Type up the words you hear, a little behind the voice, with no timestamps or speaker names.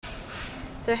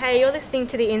So hey, you're listening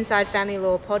to the Inside Family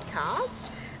Law podcast,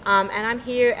 and I'm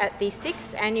here at the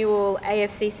 6th annual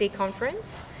AFCC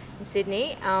Conference in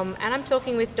Sydney, and I'm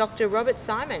talking with Dr. Robert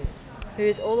Simon,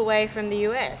 who's all the way from the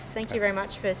US. Thank you very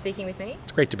much for speaking with me.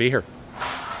 It's great to be here.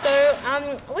 So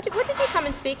what did you come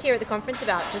and speak here at the conference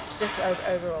about, just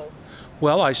overall?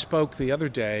 Well, I spoke the other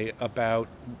day about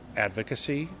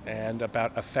advocacy and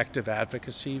about effective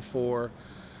advocacy for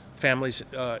families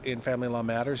in family law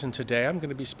matters, and today I'm going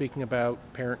to be speaking about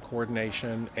parent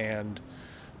coordination, and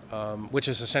which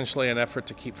is essentially an effort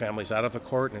to keep families out of the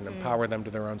court and empower them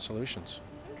to their own solutions.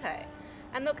 Okay.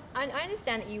 And look, I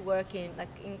understand that you work in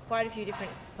quite a few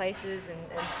different places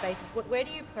and spaces. Where do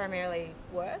you primarily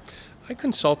work? I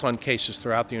consult on cases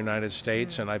throughout the United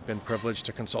States, and I've been privileged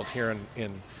to consult here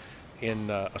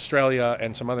in Australia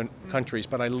and some other countries,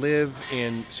 but I live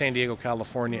in San Diego,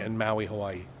 California, and Maui,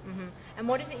 Hawaii. Mm-hmm. And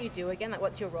what is it you do again?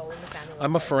 What's your role in the family law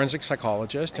I'm a process? forensic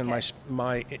psychologist, Okay. and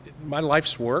my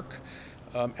life's work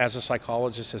as a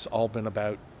psychologist has all been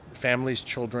about families,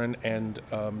 children, and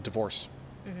divorce,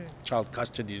 child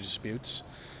custody disputes,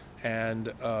 and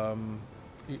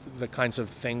the kinds of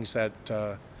things that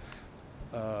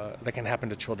can happen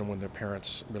to children when their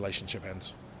parents' relationship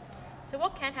ends. So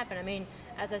what can happen? I mean,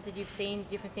 as I said, you've seen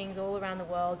different things all around the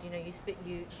world. You know,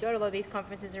 you go to a lot of these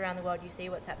conferences around the world. You see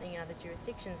what's happening in other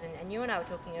jurisdictions, and you and I were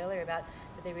talking earlier about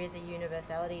that there is a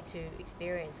universality to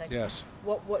experience. Yes.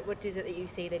 What is it that you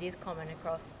see that is common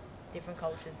across different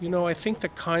cultures? You know, I think the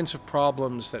kinds of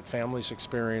problems that families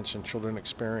experience and children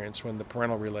experience when the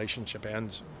parental relationship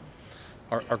ends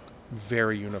are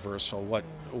very universal.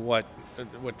 What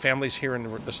families here in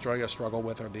Australia struggle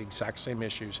with are the exact same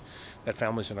issues that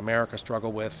families in America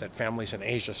struggle with, that families in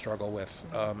Asia struggle with.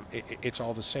 It's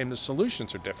all the same. The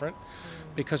solutions are different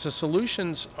because the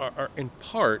solutions are in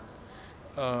part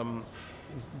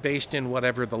based in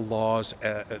whatever the laws,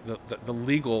 the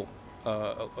legal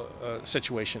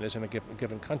situation is in a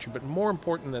given country. But more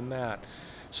important than that,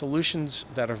 solutions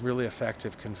that are really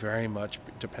effective can very much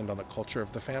depend on the culture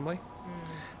of the family.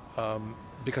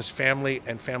 Because family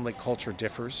and family culture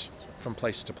differs from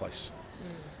place to place.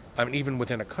 I mean, even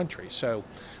within a country. So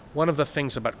one of the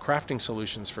things about crafting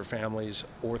solutions for families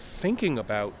or thinking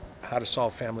about how to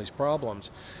solve families'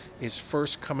 problems is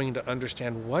first coming to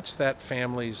understand what's that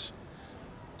family's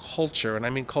culture, and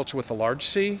I mean culture with a large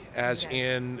C, as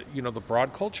in, the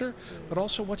broad culture, but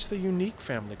also what's the unique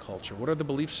family culture? What are the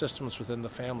belief systems within the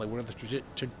family? What are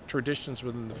the traditions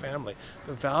within the family?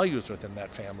 The values within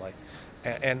that family?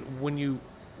 And when you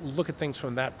look at things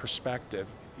from that perspective,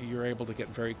 you're able to get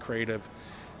very creative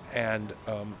and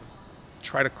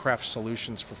try to craft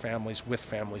solutions for families with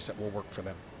families that will work for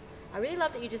them. I really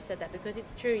love that you just said that, because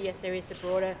it's true. Yes, there is the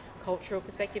broader cultural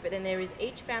perspective, but then there is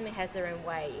each family has their own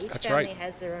way. Each That's family right.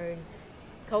 has their own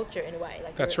culture in a way.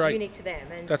 That's they're right. unique to them.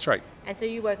 And That's right. And so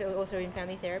you work also in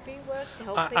family therapy work to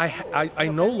help people? I no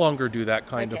families? longer do that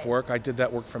kind Okay. of work. I did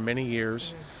that work for many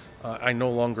years. I no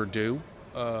longer do,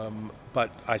 but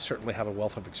I certainly have a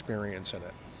wealth of experience in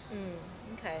it.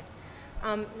 Okay.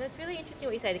 That's really interesting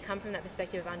what you say, to come from that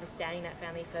perspective of understanding that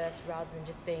family first rather than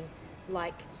just being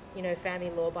family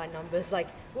law by numbers, like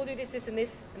we'll do this, and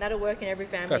this, and that'll work in every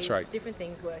family. That's right. Different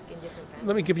things work in different families.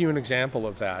 Let me give you an example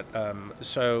of that.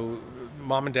 So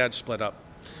mom and dad split up,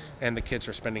 and the kids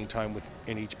are spending time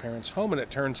in each parent's home, and it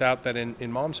turns out that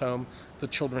in mom's home, the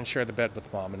children share the bed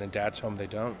with mom, and in dad's home, they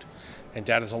don't. And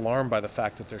dad is alarmed by the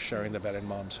fact that they're sharing the bed in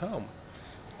mom's home.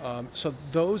 So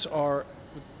those are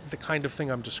the kind of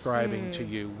thing I'm describing to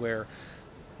you, where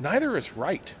neither is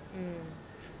right.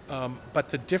 But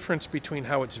the difference between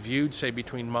how it's viewed, say,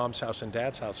 between mom's house and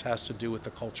dad's house has to do with the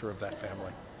culture of that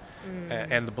family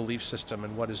and the belief system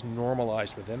and what is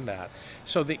normalized within that.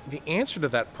 So the answer to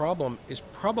that problem is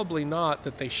probably not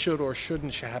that they should or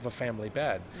shouldn't have a family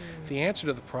bed. The answer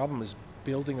to the problem is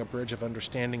building a bridge of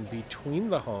understanding between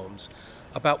the homes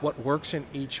about what works in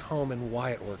each home and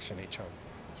why it works in each home.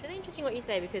 It's really interesting what you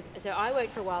say, because I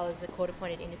worked for a while as a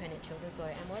court-appointed independent children's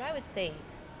lawyer, and what I would see,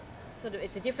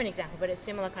 it's a different example, but it's a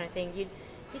similar kind of thing.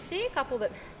 You'd see a couple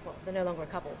that, they're no longer a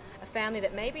couple, a family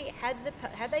that maybe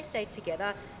had they stayed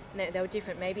together, and they were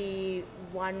different. Maybe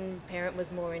one parent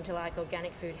was more into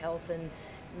organic food, health, and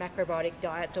macrobiotic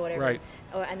diets or whatever. Right.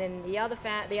 And then the other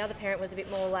parent was a bit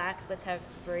more lax, let's have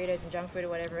burritos and junk food or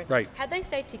whatever. And Right. had they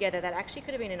stayed together, that actually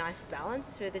could have been a nice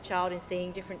balance for the child in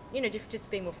seeing different,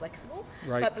 just being more flexible.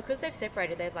 Right. But because they've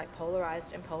separated, they've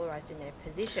polarized in their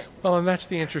positions. Well, and that's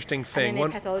the interesting thing. And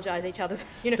then they pathologize each other's,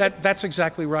 That's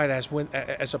exactly right.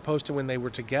 As opposed to when they were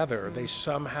together, they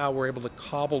somehow were able to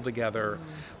cobble together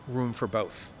room for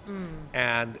both.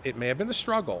 And it may have been a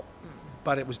struggle,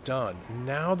 but it was done.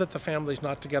 Now that the family's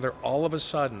not together, all of a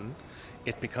sudden,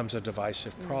 it becomes a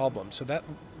divisive problem. So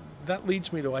that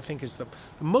leads me to, I think, is the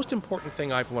most important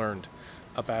thing I've learned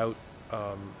about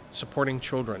supporting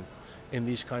children in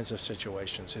these kinds of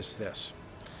situations is this.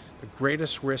 The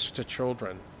greatest risk to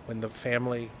children when the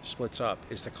family splits up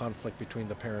is the conflict between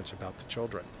the parents about the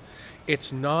children.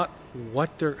 It's not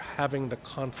what they're having the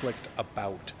conflict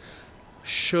about.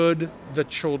 Should the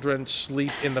children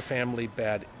sleep in the family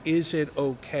bed? Is it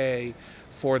okay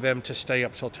for them to stay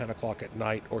up till 10 o'clock at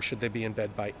night, or should they be in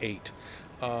bed by 8?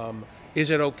 Is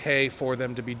it okay for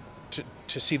them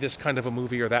to see this kind of a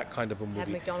movie or that kind of a movie? Have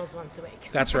McDonald's once a week.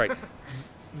 That's right.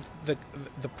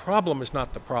 The problem is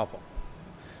not the problem.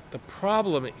 The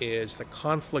problem is the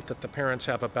conflict that the parents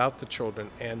have about the children,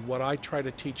 and what I try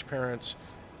to teach parents,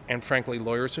 and frankly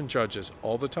lawyers and judges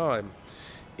all the time,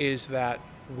 is that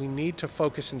we need to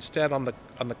focus instead on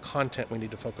the content. We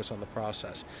need to focus on the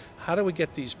process. How do we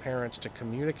get these parents to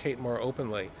communicate more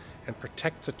openly and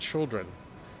protect the children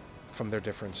from their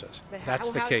differences?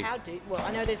 That's the key. Well,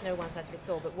 I know there's no one size fits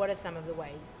all, but what are some of the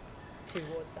ways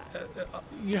towards that?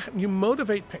 You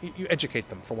motivate, you educate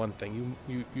them for one thing.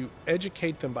 You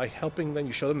educate them by helping them.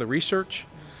 You show them the research,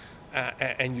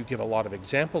 and you give a lot of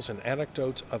examples and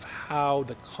anecdotes of how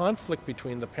the conflict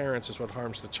between the parents is what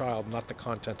harms the child, not the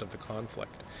content of the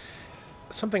conflict.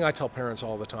 Something I tell parents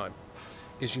all the time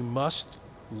is you must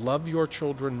love your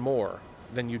children more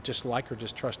than you dislike or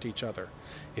distrust each other.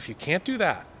 If you can't do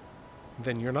that,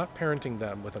 then you're not parenting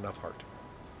them with enough heart.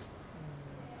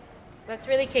 That's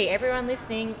really key. Everyone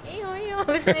listening,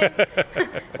 listening.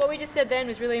 What we just said then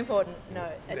was really important.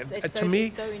 No, it's to me,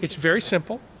 so it's very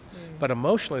simple, but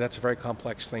emotionally, that's a very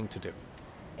complex thing to do.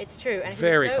 It's true, and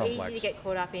Very it's so complex. easy to get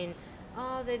caught up in,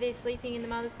 they're sleeping in the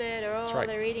mother's bed, or That's right.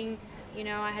 they're eating.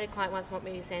 I had a client once want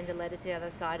me to send a letter to the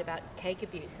other side about cake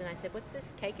abuse, and I said, "What's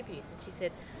this cake abuse?" And she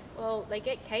said, "Well, they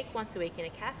get cake once a week in a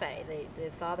cafe, the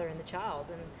father and the child."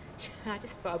 And I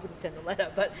wouldn't send the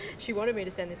letter, but she wanted me to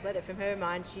send this letter. From her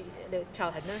mind, the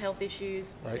child had no health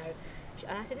issues. Right.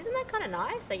 And I said, "Isn't that kind of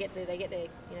nice? They get their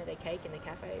their cake in the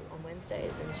cafe on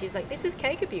Wednesdays." And she's like, "This is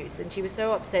cake abuse," and she was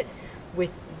so upset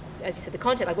with, as you said, the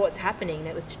content, like what's happening,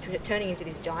 that was turning into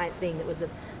this giant thing that was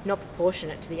not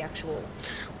proportionate to the actual.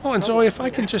 Well, and Zoe, if I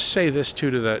can just say this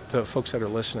too to the folks that are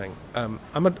listening,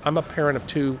 I'm a parent of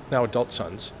 2 now adult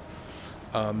sons.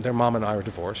 Their mom and I are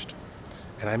divorced,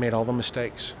 and I made all the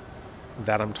mistakes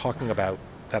that I'm talking about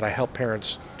that I help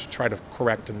parents to try to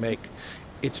correct and make.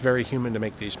 It's very human to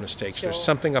make these mistakes. Sure. There's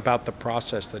something about the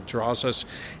process that draws us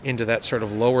into that sort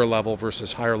of lower level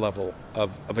versus higher level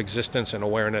of existence and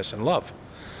awareness and love.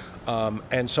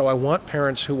 And so I want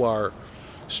parents who are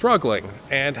struggling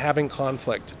and having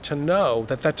conflict to know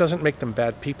that that doesn't make them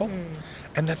bad people,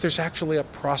 and that there's actually a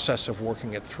process of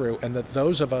working it through, and that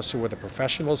those of us who are the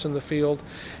professionals in the field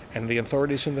and the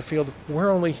authorities in the field, we're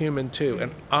only human too.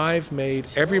 And I've made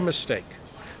every mistake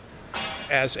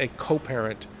as a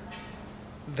co-parent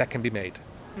that can be made.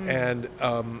 And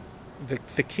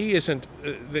the key isn't,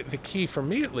 the key for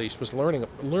me at least was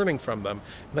learning from them.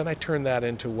 And then I turn that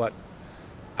into what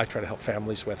I try to help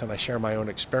families with, and I share my own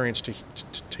experience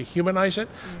to humanize it,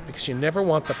 because you never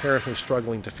want the parent who's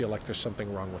struggling to feel like there's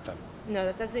something wrong with them. No,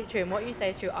 that's absolutely true. And what you say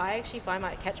is true. I actually find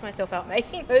I catch myself out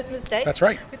making those mistakes. That's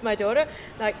right. With my daughter.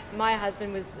 Like, my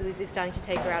husband is starting to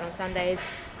take her out on Sundays,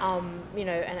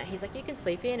 and he's like, "You can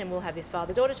sleep in and we'll have this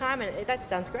father-daughter time." And that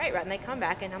sounds great, right? And they come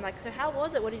back and I'm like, "So how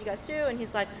was it? What did you guys do?" And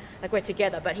he's like we're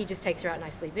together, but he just takes her out and I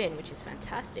sleep in, which is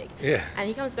fantastic. Yeah. And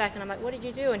he comes back and I'm like, "What did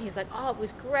you do?" And he's like, "Oh, it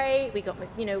was great. We got,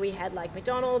 we had like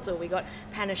McDonald's, or we got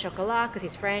pain au chocolat because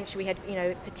he's French. We had,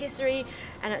 patisserie."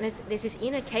 And there's this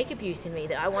inner cake abuse in me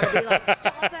that I want to be like,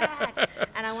 "Stop it."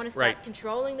 And I want to start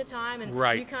controlling the time, and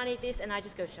you can't eat this, and I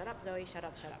just go, "Shut up, Zoe, shut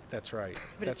up, shut up." That's right.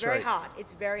 But That's it's very right. hard.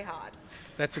 It's very hard.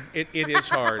 It is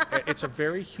hard. It's a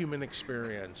very human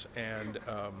experience, and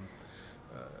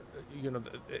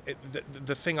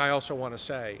the thing I also want to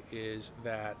say is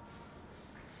that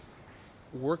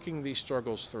working these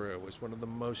struggles through is one of the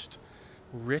most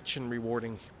rich and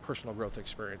rewarding personal growth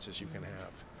experiences you can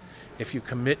have. If you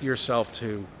commit yourself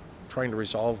to trying to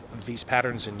resolve these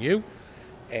patterns in you,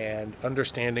 and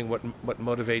understanding what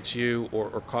motivates you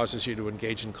or causes you to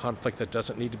engage in conflict that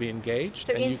doesn't need to be engaged.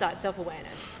 So insight,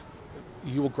 self-awareness.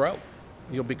 You will grow.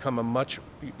 You'll become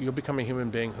a human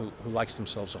being who likes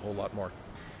themselves a whole lot more.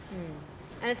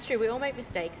 And it's true, we all make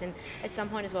mistakes, and at some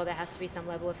point as well there has to be some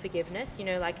level of forgiveness,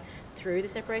 like through the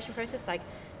separation process. Like,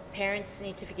 parents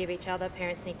need to forgive each other,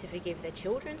 parents need to forgive their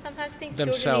children sometimes, things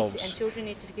themselves. children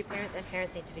need to forgive parents, and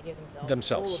parents need to forgive themselves.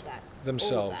 Themselves. All of that.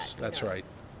 Themselves. All of that, That's right.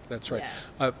 That's right.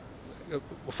 Yeah.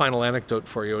 a final anecdote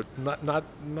for you.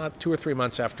 Not 2 or 3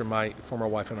 months after my former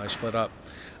wife and I split up,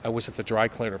 I was at the dry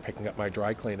cleaner picking up my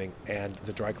dry cleaning, and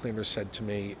the dry cleaner said to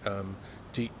me,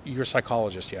 "You're a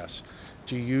psychologist, yes.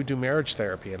 Do you do marriage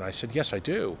therapy?" And I said, "Yes, I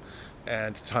do."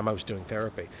 And at the time I was doing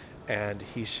therapy. And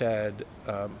he said,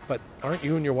 "But aren't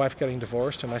you and your wife getting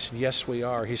divorced?" And I said, "Yes, we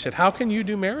are." He said, "How can you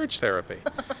do marriage therapy?"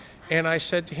 And I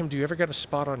said to him, "Do you ever get a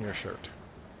spot on your shirt?"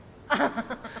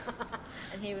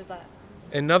 And he was like...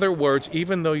 In other words,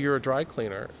 even though you're a dry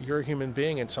cleaner, you're a human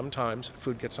being, and sometimes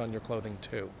food gets on your clothing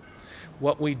too.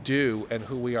 What we do and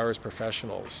who we are as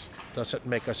professionals doesn't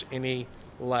make us any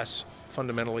less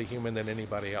fundamentally human than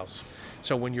anybody else.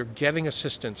 So when you're getting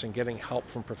assistance and getting help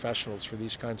from professionals for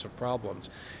these kinds of problems,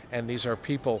 and these are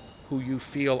people who you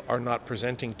feel are not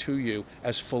presenting to you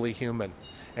as fully human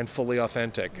and fully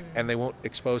authentic, and they won't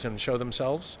expose and show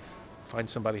themselves, find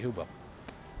somebody who will.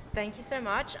 Thank you so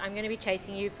much. I'm going to be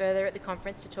chasing you further at the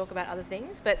conference to talk about other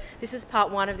things, but this is part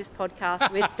 1 of this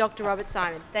podcast with Dr. Robert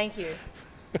Simon. Thank you.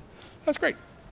 That's great.